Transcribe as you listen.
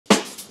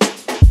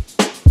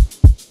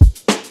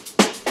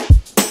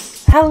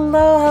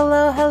Hello,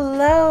 hello,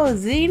 hello,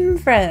 zine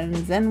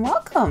friends, and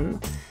welcome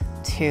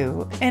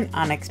to an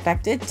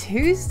unexpected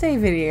Tuesday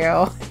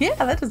video. Yeah,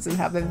 that doesn't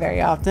happen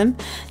very often.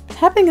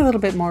 Happening a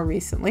little bit more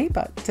recently,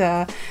 but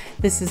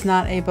this is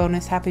not a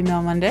bonus Happy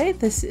Mail Monday.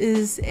 This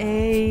is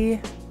a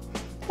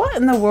what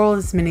in the world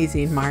is Mini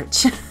Zine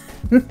March?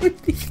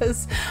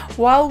 Because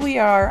while we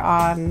are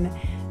on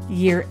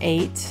year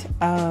 8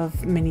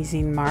 of Mini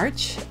Zine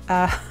March,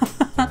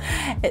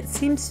 it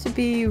seems to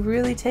be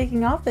really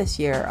taking off this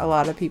year. A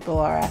lot of people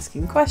are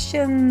asking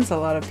questions, a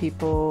lot of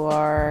people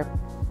are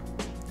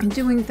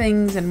doing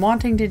things and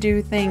wanting to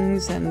do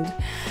things and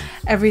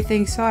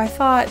everything, so I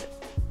thought,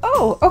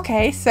 oh,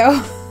 okay,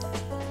 so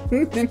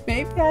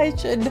maybe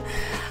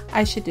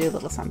I should do a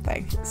little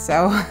something.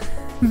 So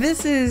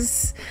this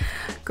is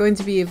going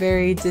to be a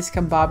very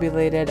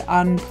discombobulated,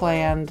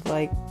 unplanned,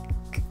 like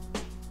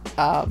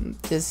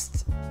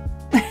just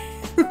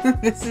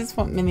this is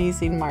what Mini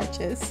Zine March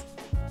is.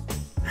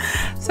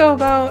 So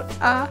about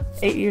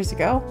 8 years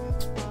ago,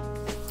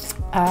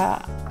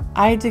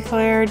 I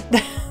declared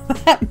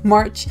that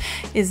March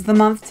is the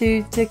month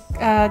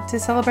to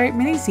celebrate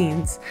mini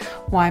zines.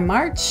 Why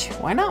March?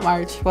 Why not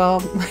March?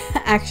 Well,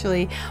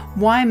 actually,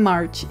 why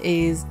March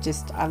is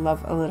just, I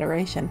love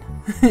alliteration.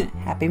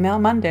 Happy Mail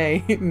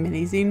Monday,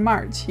 Mini Zine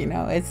March. You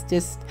know, it's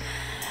just,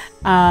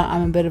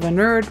 I'm a bit of a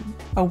nerd,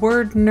 a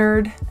word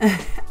nerd,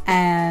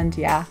 and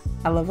yeah,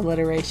 I love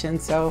alliteration.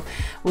 So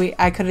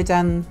I could have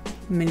done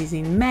Mini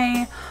Zine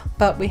May,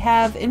 but we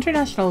have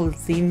International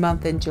Zine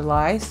Month in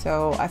July,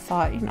 so I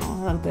thought, you know, a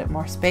little bit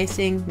more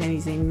spacing. Mini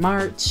Zine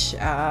March,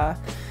 yeah,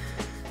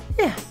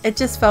 it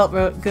just felt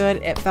good,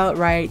 it felt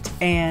right,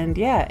 and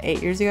yeah,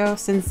 8 years ago,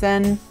 since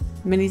then,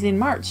 Mini Zine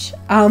March.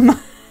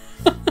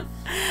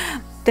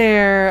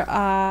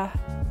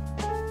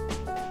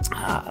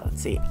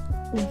 Let's see.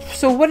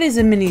 So what is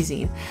a mini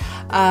zine?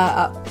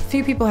 A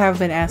few people have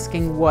been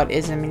asking what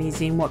is a mini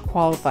zine, what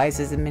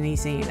qualifies as a mini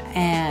zine,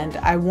 and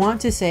I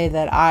want to say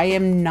that I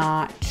am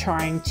not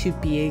trying to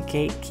be a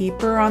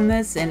gatekeeper on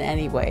this in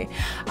any way.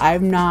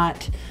 I'm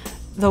not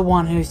the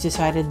one who's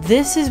decided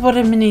this is what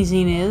a mini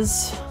zine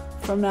is.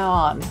 From now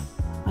on,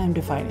 I'm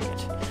defining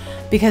it.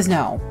 Because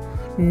no.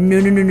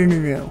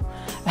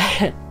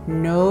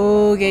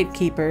 No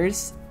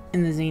gatekeepers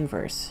in the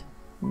zineverse.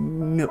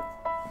 No.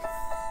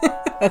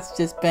 That's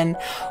just been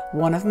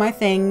one of my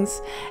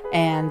things,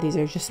 and these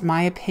are just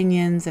my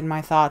opinions and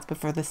my thoughts, but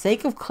for the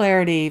sake of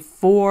clarity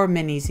for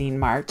Mini Zine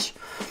March,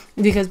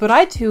 because what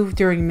I do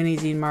during Mini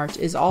Zine March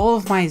is all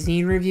of my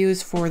zine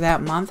reviews for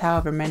that month,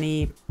 however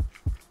many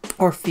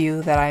or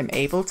few that I'm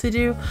able to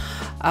do,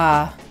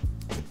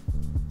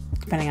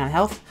 depending on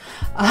health,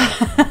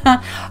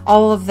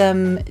 all of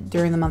them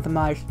during the month of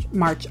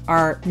March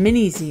are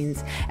mini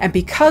zines, and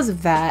because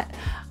of that,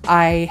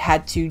 I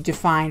had to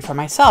define for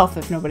myself,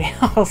 if nobody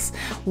else,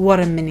 what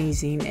a mini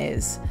zine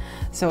is.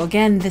 So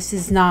again, this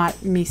is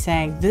not me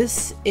saying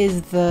this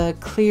is the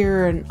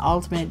clear and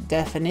ultimate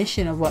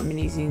definition of what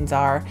mini zines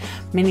are.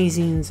 Mini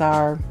zines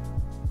are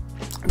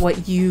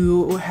what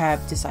you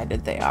have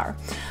decided they are.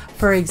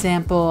 For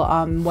example,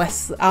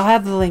 Wesley, I'll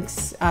have the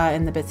links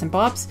in the bits and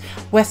bobs.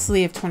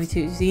 Wesley of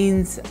 22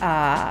 Zines,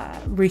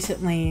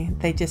 recently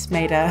they just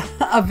made a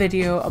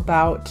video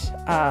about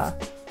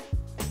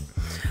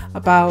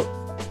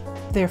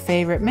their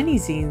favorite mini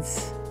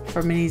zines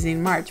for Mini Zine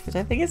March, which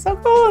I think is so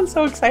cool and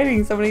so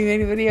exciting. Somebody made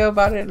a video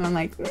about it and I'm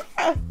like,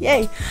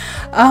 yay.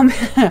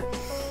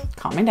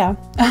 Calming down.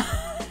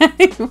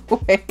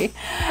 Anyway,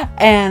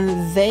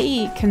 and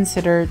they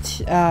considered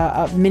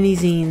mini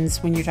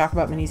zines, when you talk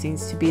about mini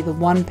zines, to be the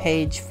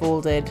one-page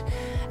folded,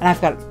 and I've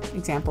got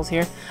examples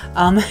here,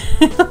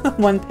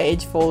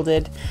 one-page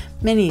folded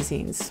mini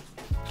zines.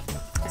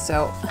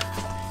 So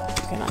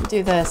you can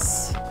undo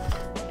this,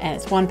 and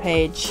it's one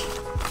page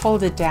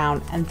folded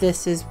down, and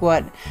this is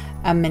what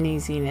a mini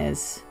zine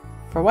is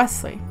for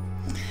Wesley,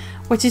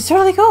 which is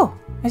totally cool.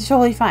 It's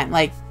totally fine.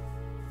 Like,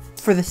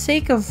 for the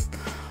sake of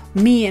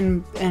me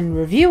and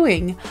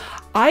reviewing,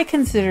 I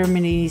consider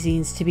mini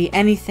zines to be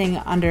anything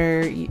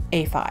under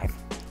A5,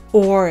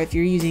 or if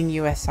you're using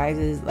US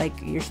sizes, like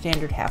your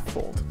standard half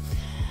fold.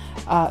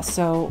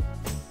 So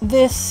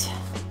this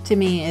to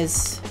me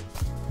is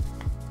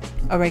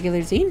a regular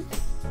zine.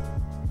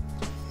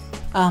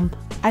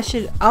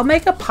 I'll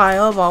make a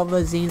pile of all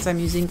the zines I'm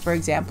using for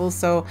examples,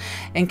 so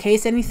in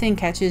case anything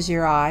catches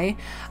your eye,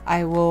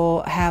 I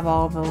will have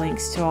all the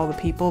links to all the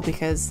people,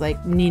 because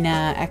like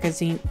Nina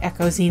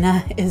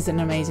Ecozina is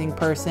an amazing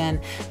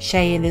person,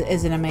 Shay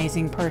is an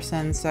amazing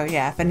person, so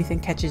yeah, if anything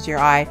catches your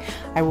eye,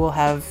 I will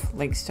have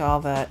links to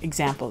all the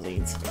example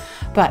zines.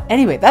 But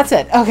anyway, that's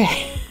it.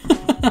 Okay.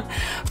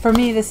 For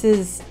me, this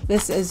is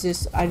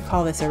just, I'd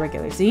call this a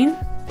regular zine,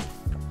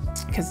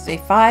 because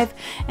it's A5,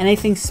 and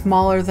anything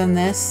smaller than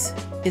this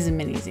is a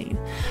mini zine.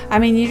 I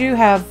mean, you do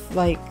have,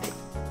 like,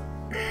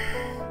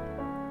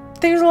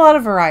 there's a lot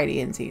of variety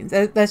in zines.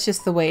 That's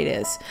just the way it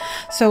is.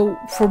 So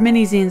for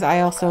mini zines, I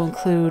also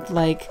include,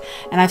 like,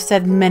 and I've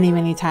said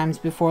many times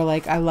before,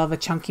 like, I love a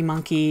Chunky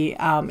Monkey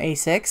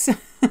A6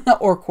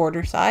 or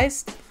quarter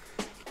sized.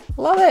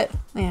 Love it.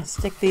 Yeah,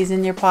 stick these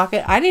in your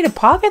pocket. I need a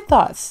pocket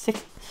thought.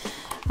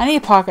 I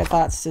need pocket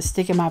thoughts to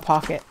stick in my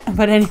pocket.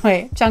 But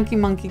anyway, Chunky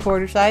Monkey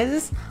quarter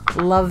sizes.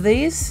 Love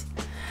these.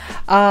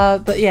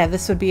 But yeah,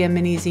 this would be a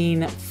mini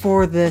zine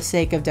for the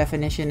sake of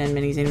definition in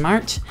Mini Zine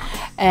March.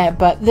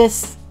 But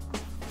this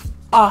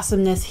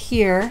awesomeness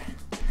here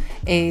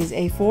is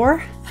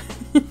A4.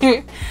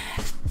 Do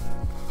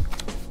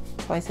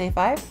I say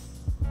 5?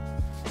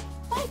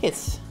 I think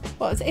it's,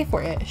 well, it's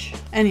A4-ish.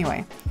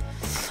 Anyway.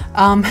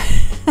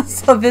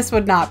 So this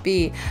would not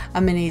be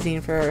a mini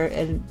zine for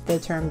in the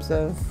terms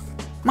of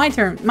my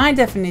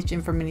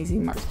definition for Mini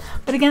Zine March.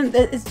 But again,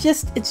 it's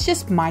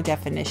just my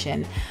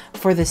definition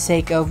for the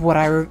sake of what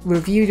I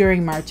review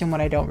during March and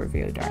what I don't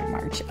review during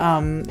March.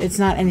 It's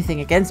not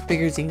anything against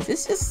bigger zines.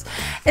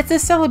 It's a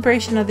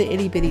celebration of the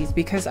itty bitties,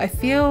 because I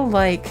feel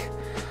like,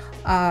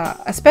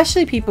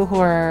 especially people who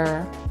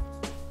are,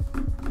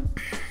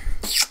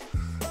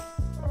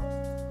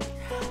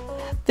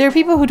 there are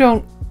people who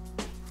don't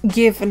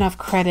give enough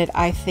credit,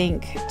 I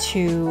think,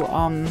 to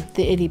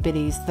the itty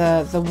bitties,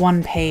 the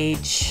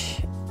one-page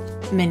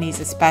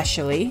minis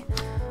especially,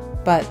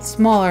 but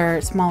smaller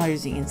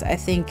zines. I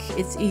think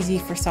it's easy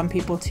for some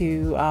people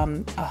to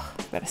oh,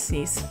 I've got to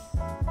sneeze.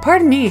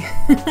 Pardon me.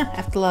 I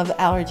have to love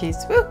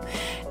allergies. Woo.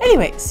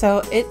 Anyway,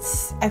 so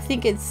I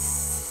think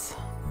it's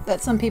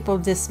that some people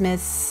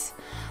dismiss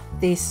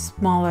these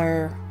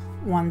smaller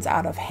ones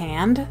out of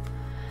hand,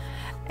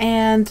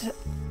 and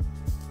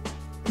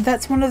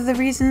that's one of the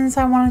reasons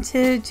I wanted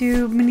to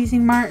do Mini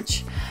Zine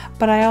March.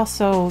 But I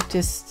also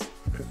just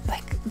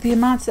like the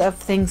amounts of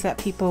things that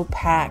people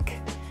pack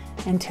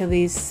into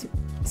these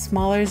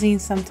smaller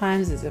zines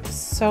sometimes is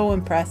so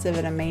impressive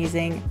and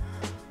amazing.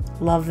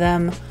 Love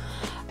them.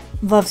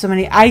 Love so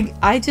many.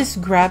 I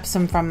just grabbed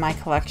some from my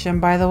collection,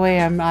 by the way.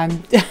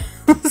 I'm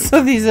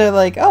so these are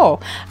like, oh,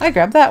 I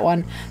grabbed that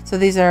one. So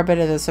these are a bit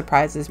of a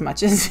surprise, as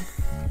much as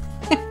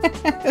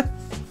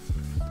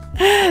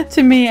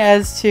to me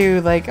as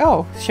to like,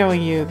 oh,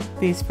 showing you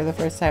these for the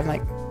first time,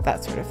 like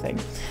that sort of thing.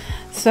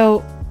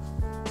 So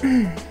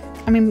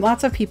I mean,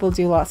 lots of people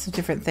do lots of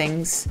different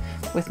things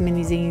with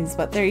mini zines,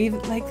 but they're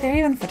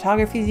even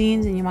photography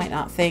zines, and you might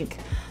not think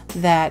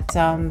that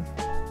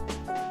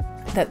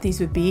that these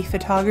would be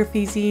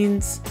photography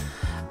zines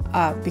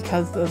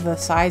because of the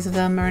size of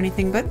them or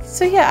anything. But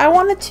so yeah, I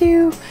wanted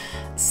to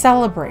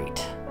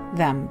celebrate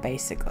them,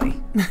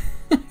 basically.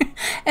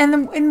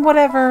 And in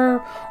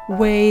whatever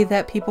way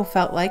that people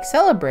felt like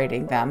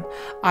celebrating them.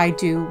 I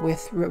do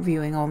with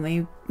reviewing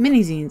only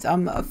mini zines.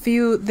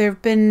 There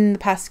have been the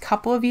past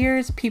couple of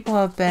years, people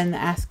have been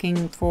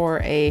asking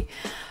for a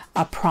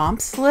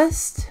prompts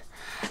list,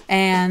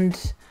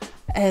 and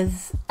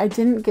as I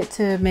didn't get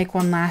to make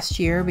one last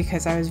year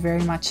because I was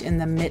very much in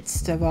the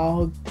midst of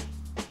all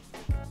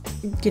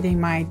getting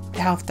my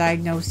health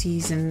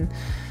diagnoses and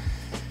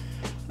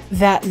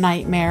that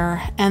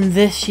nightmare, and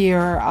this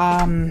year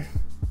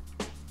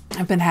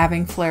I've been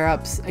having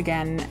flare-ups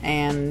again,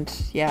 and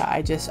yeah,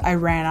 I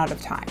ran out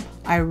of time.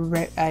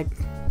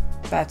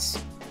 That's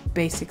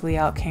basically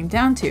all it came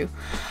down to.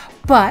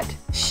 But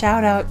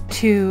shout out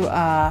to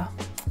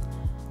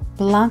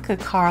Blanca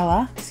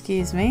Carla,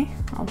 excuse me,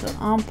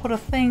 I'll put a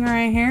thing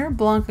right here,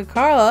 Blanca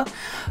Carla,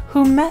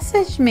 who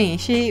messaged me.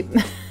 She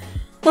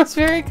was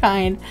very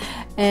kind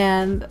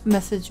and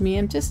messaged me.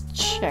 I'm just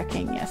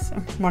checking. Yes,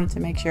 I wanted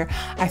to make sure.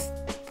 I'm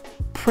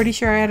pretty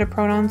sure I had the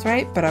pronouns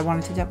right, but I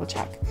wanted to double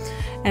check.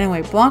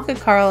 Anyway, Blanca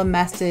Carla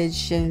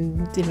messaged,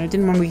 and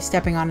didn't want to be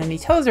stepping on any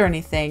toes or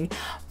anything,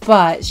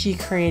 but she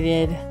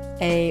created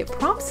a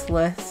prompts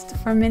list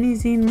for Mini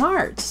Zine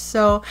March.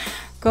 So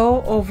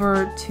go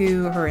over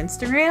to her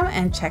Instagram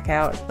and check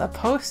out the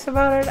post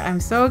about it. I'm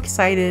so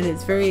excited.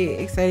 It's very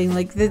exciting.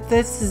 Like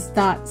this is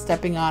not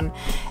stepping on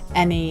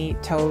any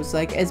toes.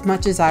 Like, as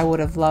much as I would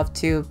have loved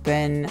to have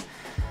been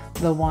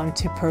the one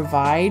to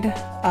provide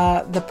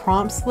the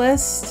prompts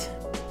list,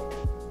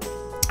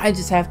 I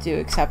just have to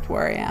accept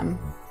where I am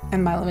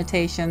and my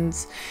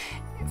limitations,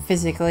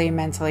 physically,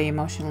 mentally,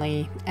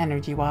 emotionally,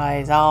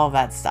 energy-wise, all of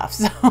that stuff.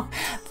 So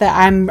that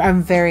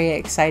I'm very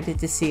excited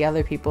to see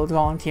other people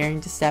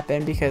volunteering to step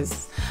in,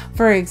 because,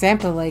 for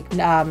example, like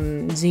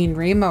Zine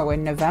Remo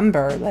in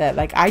November,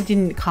 like I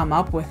didn't come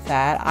up with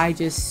that.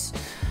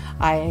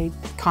 I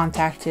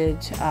contacted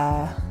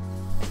oh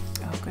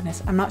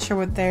goodness, I'm not sure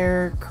what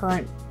their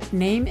current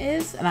name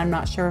is, and I'm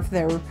not sure if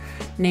their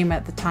name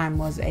at the time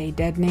was a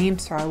dead name,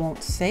 so I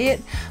won't say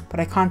it, but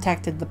I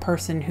contacted the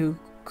person who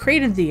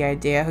created the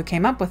idea, who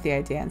came up with the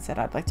idea, and said,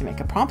 I'd like to make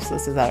a prompts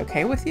list, is that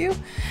okay with you?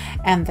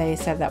 And they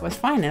said that was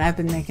fine, and I've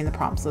been making the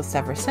prompts list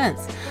ever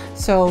since.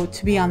 So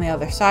to be on the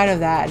other side of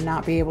that and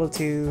not be able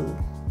to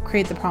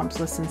create the prompts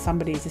list, and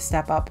somebody to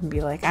step up and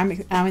be like,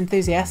 I'm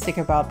enthusiastic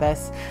about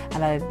this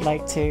and I'd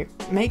like to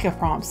make a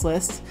prompts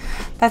list,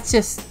 that's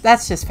just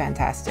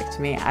fantastic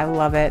to me. I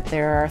love it.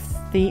 There are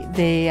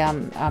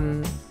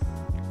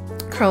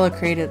Carla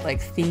created like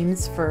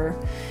themes for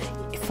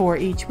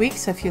each week,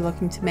 so if you're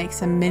looking to make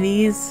some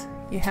minis,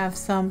 you have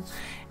some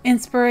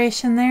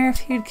inspiration there,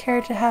 if you'd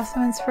care to have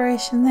some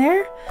inspiration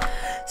there.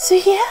 So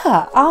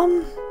yeah,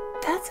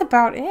 that's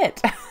about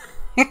it.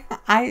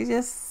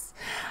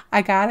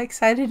 I got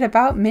excited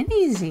about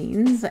mini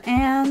zines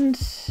and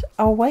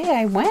away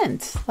I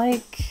went.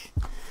 Like,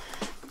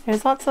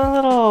 there's lots of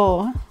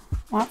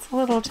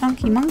little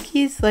chunky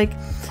monkeys. Like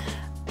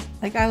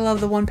I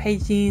love the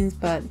 1-page zines,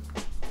 but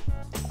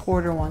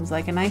quarter ones,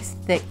 like a nice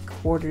thick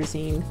quarter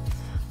zine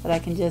that I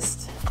can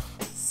just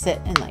sit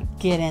and like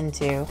get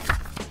into.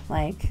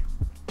 Like,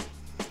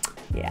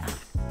 yeah.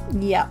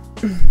 Yep.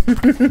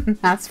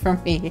 That's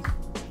from me.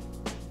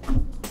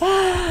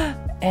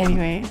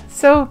 Anyway,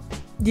 so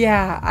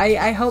yeah,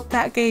 I hope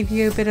that gave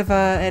you a bit of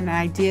an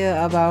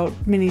idea about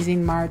Mini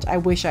Zine March. I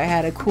wish I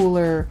had a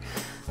cooler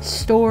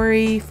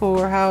story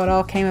for how it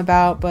all came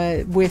about,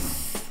 but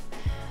with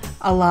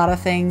a lot of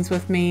things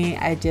with me,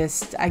 I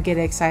get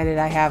excited,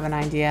 I have an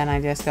idea, and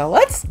I just go,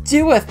 let's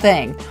do a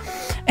thing.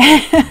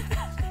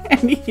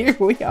 And here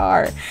we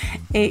are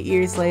 8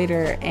 years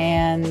later,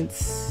 and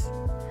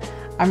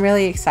I'm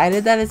really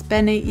excited that it's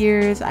been 8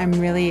 years. I'm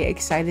really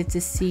excited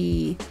to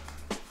see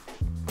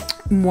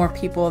more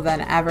people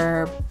than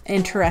ever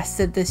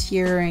interested this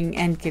year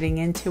and getting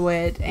into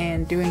it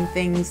and doing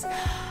things.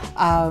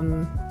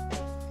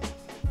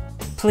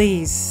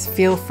 Please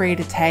feel free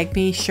to tag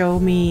me, show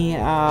me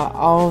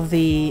all of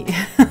the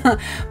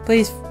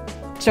please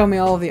show me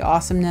all of the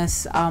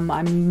awesomeness.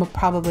 I'm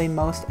probably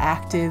most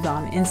active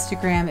on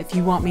Instagram. If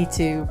you want me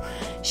to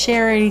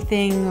share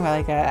anything,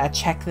 like a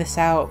check this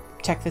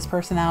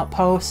person out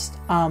post,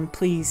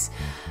 please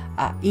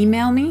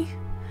email me,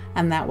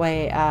 and that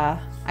way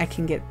I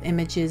can get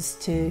images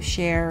to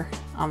share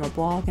on the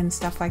blog and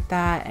stuff like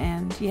that.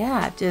 And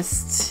yeah,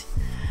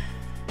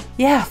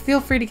 feel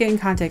free to get in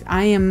contact.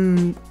 I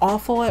am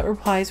awful at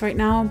replies right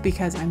now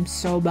because I'm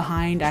so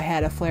behind. I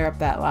had a flare up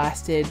that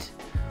lasted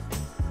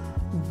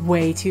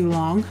way too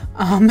long.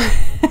 I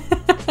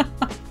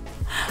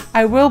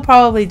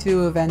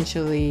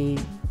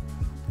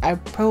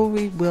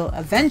probably will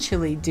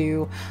eventually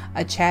do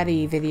a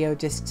chatty video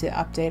just to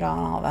update on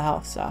all the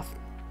health stuff.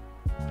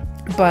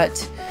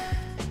 But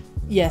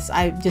yes,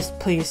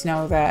 please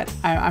know that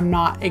I'm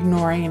not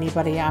ignoring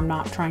anybody. I'm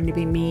not trying to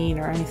be mean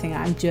or anything.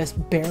 I'm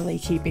just barely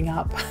keeping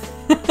up.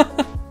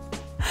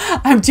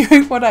 I'm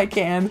doing what I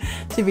can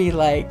to be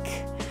like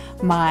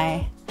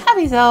my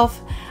happy self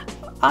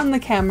on the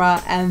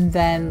camera, and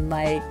then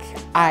like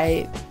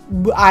I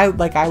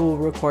will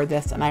record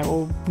this and I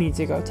will need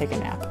to go take a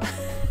nap.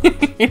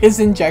 It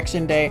is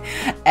injection day,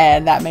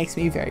 and that makes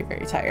me very,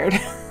 very tired.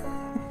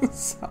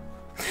 So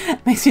it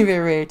makes me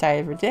very, very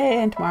tired for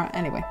today and tomorrow.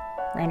 Anyway.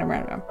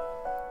 Random.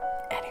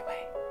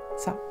 Anyway,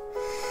 so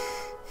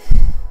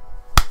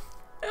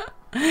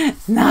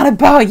it's not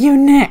about you,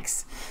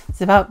 Nix.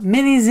 It's about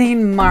Mini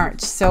Zine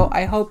March. So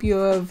I hope you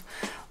have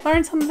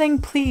learned something.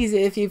 Please,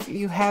 if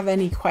you have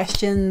any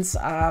questions,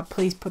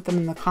 please put them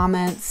in the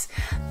comments.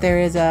 There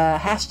is a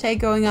hashtag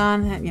going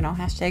on,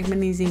 hashtag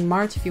Mini Zine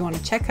March. If you want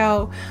to check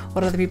out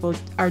what other people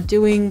are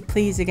doing,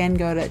 please again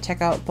go to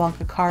check out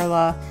Blanca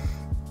Carla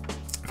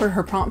for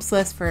her prompts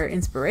list for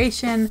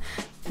inspiration.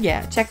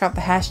 Yeah, check out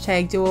the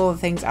hashtag, do all the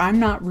things. I'm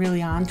not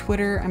really on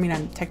Twitter. I mean,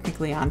 I'm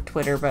technically on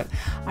Twitter, but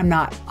I'm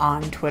not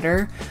on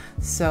Twitter.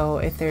 So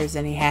if there's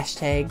any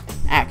hashtag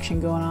action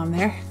going on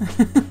there,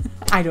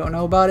 I don't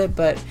know about it,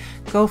 but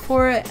go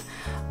for it.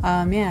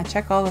 Yeah,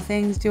 check all the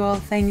things, do all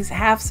the things,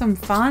 have some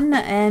fun,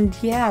 and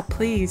yeah,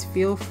 please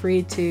feel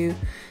free to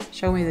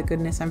show me the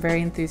goodness. I'm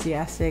very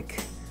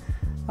enthusiastic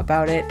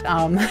about it.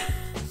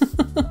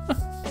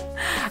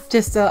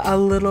 Just a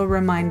little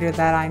reminder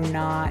that I'm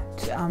not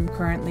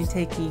currently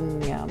taking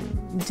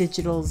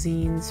digital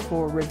zines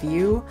for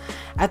review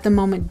at the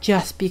moment,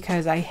 just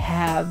because I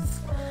have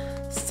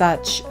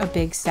such a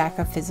big stack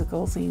of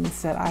physical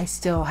zines that I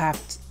still have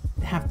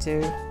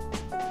to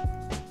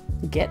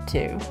get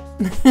to.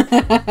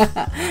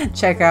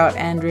 Check out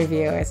and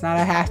review. It's not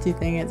a have to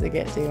thing, it's a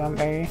get to. I'm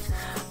very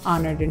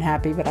honored and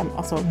happy, but I'm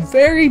also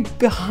very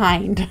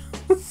behind.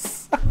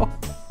 So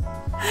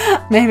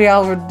maybe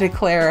I'll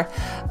declare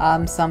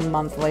some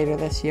month later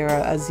this year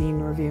a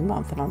zine review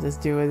month, and I'll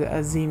just do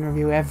a zine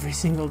review every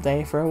single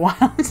day for a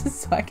while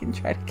just so I can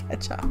try to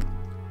catch up.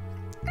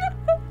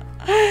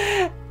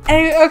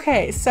 Anyway,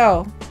 okay,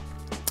 so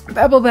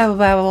babble.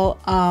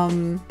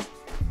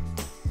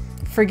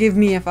 Forgive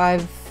me if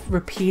I've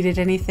repeated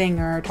anything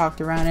or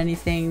talked around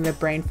anything. The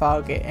brain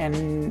fog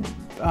and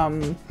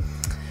a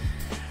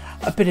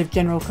bit of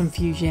general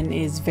confusion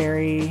is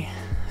very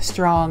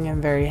strong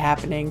and very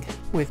happening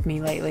with me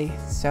lately,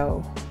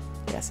 so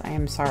yes, I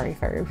am sorry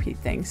if I repeat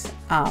things,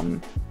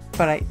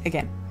 but I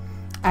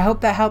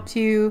hope that helped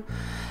you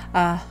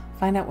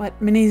find out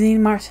what Mini Zine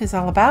March is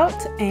all about.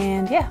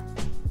 And yeah,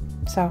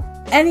 so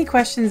any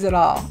questions at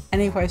all,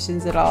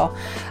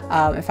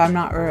 if I'm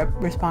not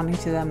responding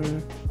to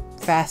them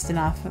fast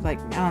enough, like,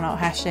 I don't know,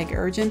 hashtag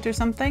urgent or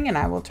something, and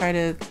I will try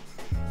to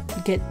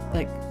get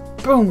like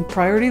boom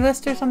priority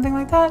list or something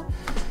like that.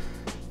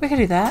 We could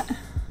do that.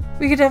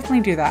 We could definitely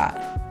do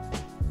that.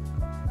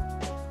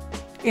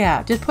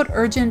 Yeah, just put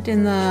urgent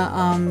in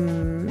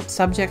the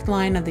subject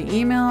line of the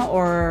email,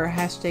 or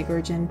hashtag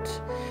urgent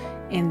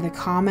in the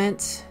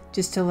comments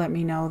just to let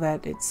me know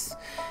that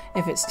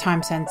if it's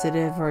time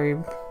sensitive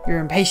or you're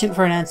impatient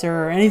for an answer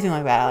or anything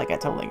like that. Like, I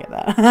totally get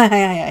that.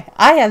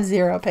 I have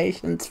zero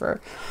patience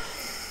for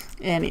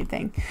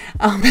anything.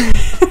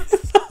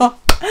 So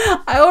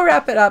I will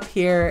wrap it up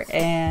here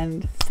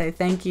and say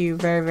thank you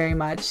very, very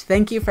much.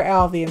 Thank you for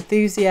all the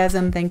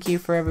enthusiasm. Thank you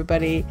for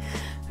everybody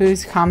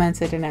who's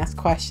commented and asked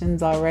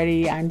questions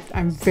already. I'm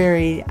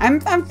very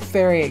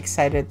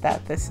excited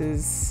that this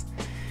is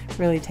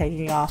really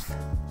taking off.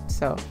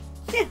 So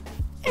yeah,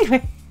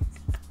 anyway.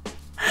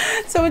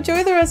 So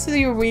enjoy the rest of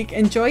your week.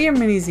 Enjoy your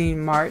Mini Zine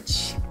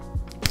March.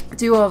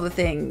 Do all the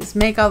things.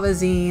 Make all the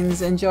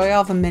zines. Enjoy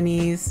all the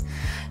minis.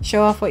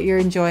 Show off what you're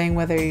enjoying,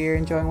 whether you're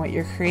enjoying what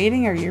you're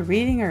creating or you're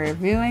reading or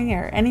reviewing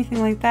or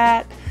anything like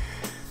that.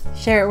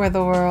 Share it with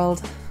the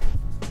world,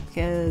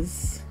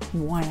 because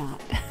why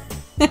not?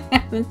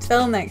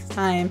 Until next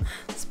time,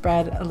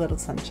 spread a little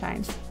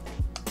sunshine.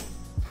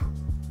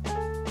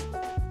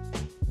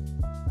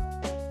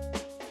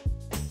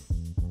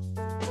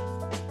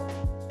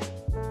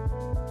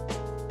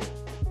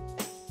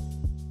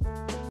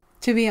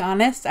 To be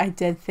honest, I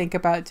did think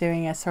about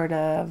doing a sort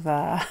of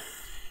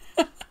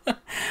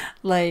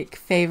like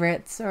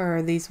favorites,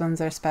 or these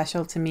ones are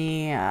special to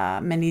me,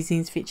 mini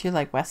zines feature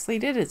like Wesley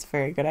did. It's a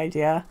very good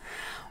idea.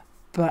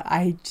 But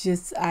I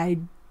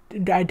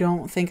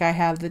don't think I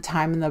have the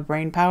time and the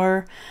brain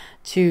power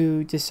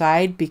to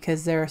decide,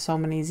 because there are so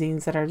many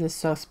zines that are just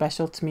so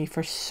special to me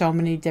for so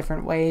many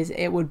different ways.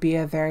 It would be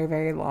a very,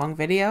 very long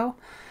video,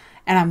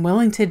 and I'm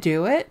willing to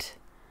do it,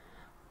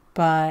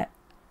 but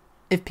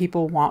if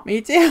people want me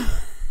to,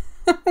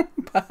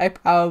 but I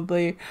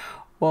probably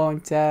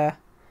won't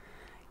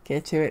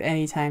get to it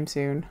anytime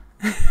soon.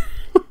 Or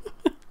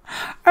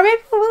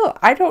maybe I will.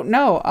 I don't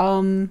know.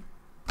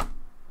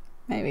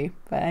 Maybe.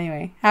 But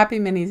anyway, happy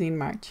Mini Zine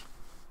March.